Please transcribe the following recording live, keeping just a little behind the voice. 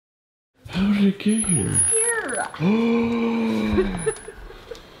How did it get here? It's here.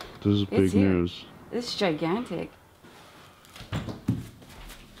 This is big news. It's gigantic.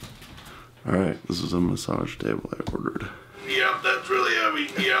 Alright, this is a massage table I ordered. Yep, that's really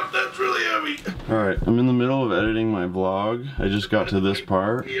heavy. Yep, that's really heavy. Alright, I'm in the middle of editing my vlog. I just got to this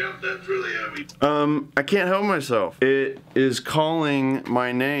part. Yep, that's really heavy. I can't help myself. It is calling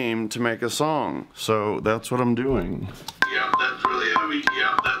my name to make a song. So that's what I'm doing. Yep, that's really heavy.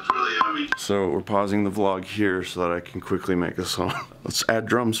 Yep, that's really heavy. So we're pausing the vlog here so that I can quickly make a song. Let's add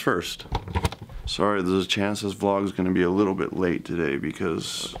drums first. Sorry, there's a chance this vlog is going to be a little bit late today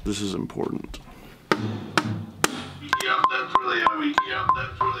because this is important. Yep, that's really heavy. Yep,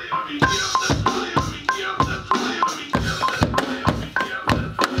 that's really heavy. Yep, that's really heavy. Yep, that's really heavy. Yep, that's really heavy. Yep,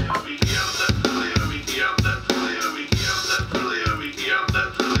 that's really heavy. Yep, that's really heavy. Yep, that's really heavy. Yep, that's really heavy. Yep,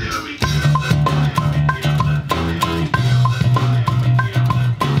 that's really heavy.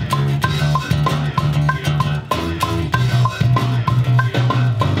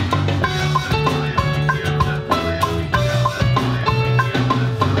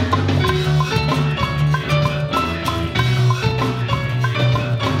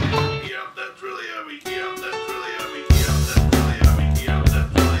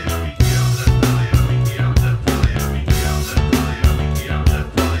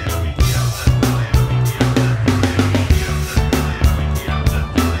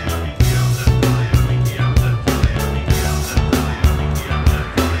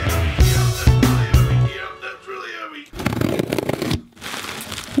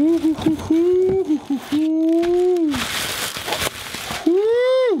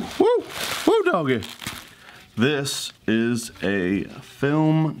 Doggy. This is a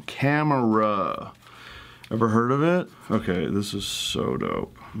film camera. Ever heard of it? Okay, this is so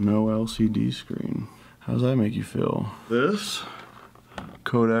dope. No LCD screen. How does that make you feel? This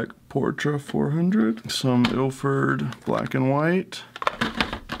Kodak Portra 400. Some Ilford black and white.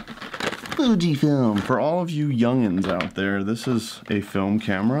 Fujifilm. For all of you youngins out there, this is a film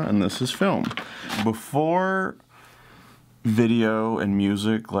camera and this is film. Before video and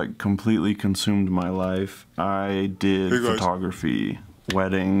music like completely consumed my life, I did photography,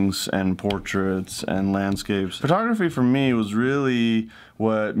 weddings and portraits and landscapes. Photography for me was really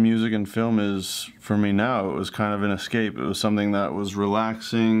what music and film is for me now. It was kind of an escape. It was something that was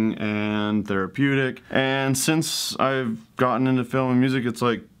relaxing and therapeutic. And since I've gotten into film and music, it's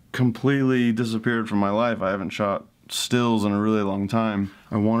like completely disappeared from my life. I haven't shot stills in a really long time.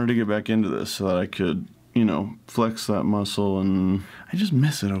 I wanted to get back into this so that I could, you know, flex that muscle, and I just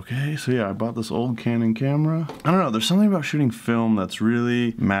miss it, okay? So yeah, I bought this old Canon camera. I don't know, there's something about shooting film that's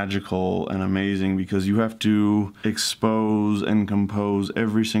really magical and amazing because you have to expose and compose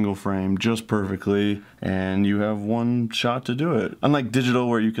every single frame just perfectly, and you have one shot to do it. Unlike digital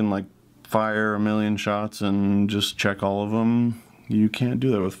where you can like fire a million shots and just check all of them, you can't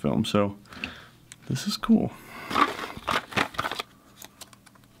do that with film, so this is cool.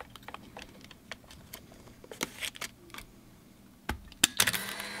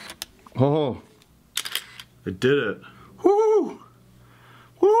 Oh, I did it. Woo!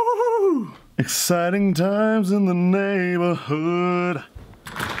 Woo! Exciting times in the neighborhood.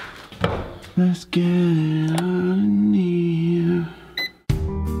 Let's get it out in here.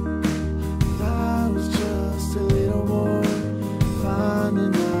 I was just a little boy,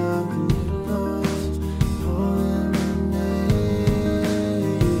 finding out the little noise, calling my name.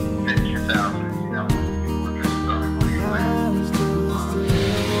 50,000, you know, people are just I was just a little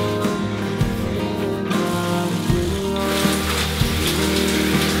boy.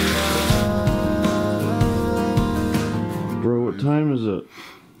 Bro, what time is it?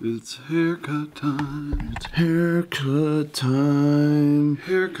 It's haircut time. It's haircut time.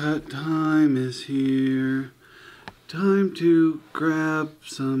 Haircut time is here. Time to grab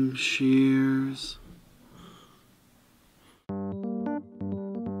some shears. I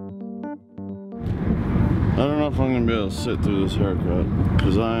don't know if I'm gonna be able to sit through this haircut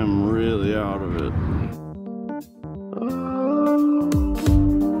because I am really out of it. Oh,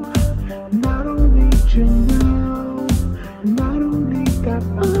 and I don't need you now, and I don't need that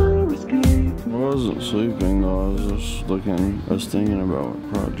fire escape. I wasn't sleeping though, I was just looking, I was thinking about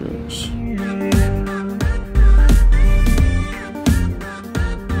projects.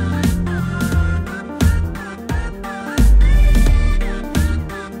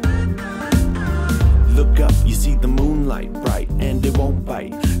 Look up, you see the moonlight bright, and it won't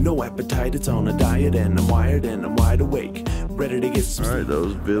bite. No appetite, it's on a diet, and I'm wired and I'm wide awake, ready to get some. Alright, that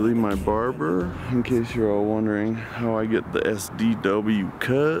was Billy, my barber. In case you're all wondering how I get the SDW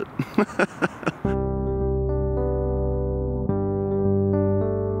cut.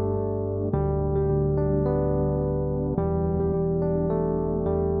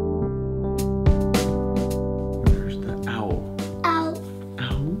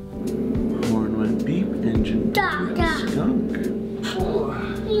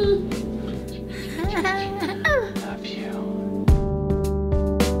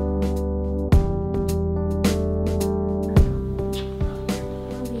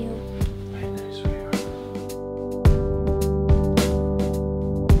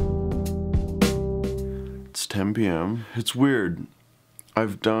 10 p.m. It's weird.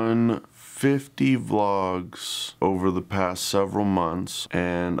 I've done 50 vlogs over the past several months,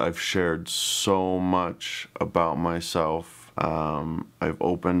 and I've shared so much about myself. I've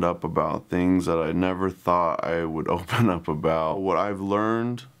opened up about things that I never thought I would open up about. What I've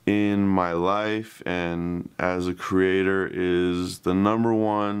learned in my life and as a creator is the number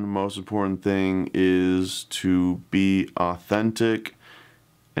one most important thing is to be authentic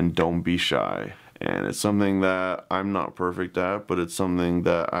and don't be shy. And it's something that I'm not perfect at, but it's something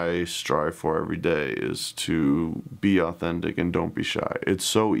that I strive for every day, is to be authentic and don't be shy. It's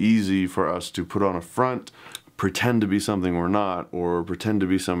so easy for us to put on a front, pretend to be something we're not, or pretend to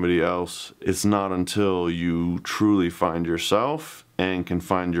be somebody else. It's not until you truly find yourself and can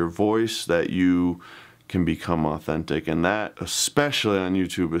find your voice that you can become authentic. And that, especially on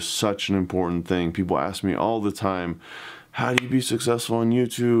YouTube, is such an important thing. People ask me all the time, how do you be successful on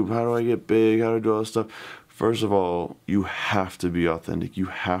YouTube? How do I get big? How do I do all this stuff? First of all, you have to be authentic. You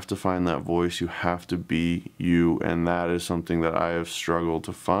have to find that voice. You have to be you. And that is something that I have struggled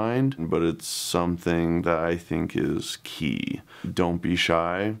to find, but it's something that I think is key. Don't be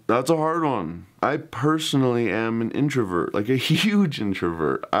shy. That's a hard one. I personally am an introvert, like a huge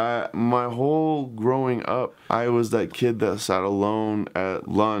introvert. My whole growing up, I was that kid that sat alone at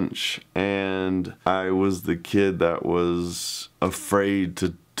lunch, and I was the kid that was afraid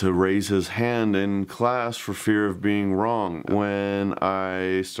to raise his hand in class for fear of being wrong. When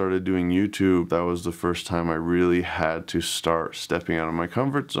I started doing YouTube, that was the first time I really had to start stepping out of my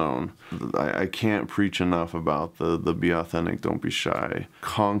comfort zone. I can't preach enough about the be authentic, don't be shy.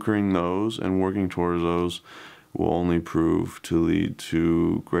 Conquering those and working towards those will only prove to lead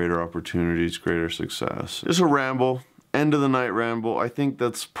to greater opportunities, greater success. Just a ramble. End of the night ramble. I think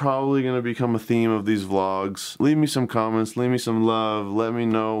that's probably going to become a theme of these vlogs. Leave me some comments, leave me some love, let me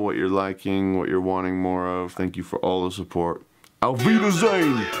know what you're liking, what you're wanting more of. Thank you for all the support. Auf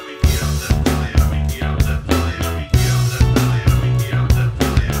Wiedersehen!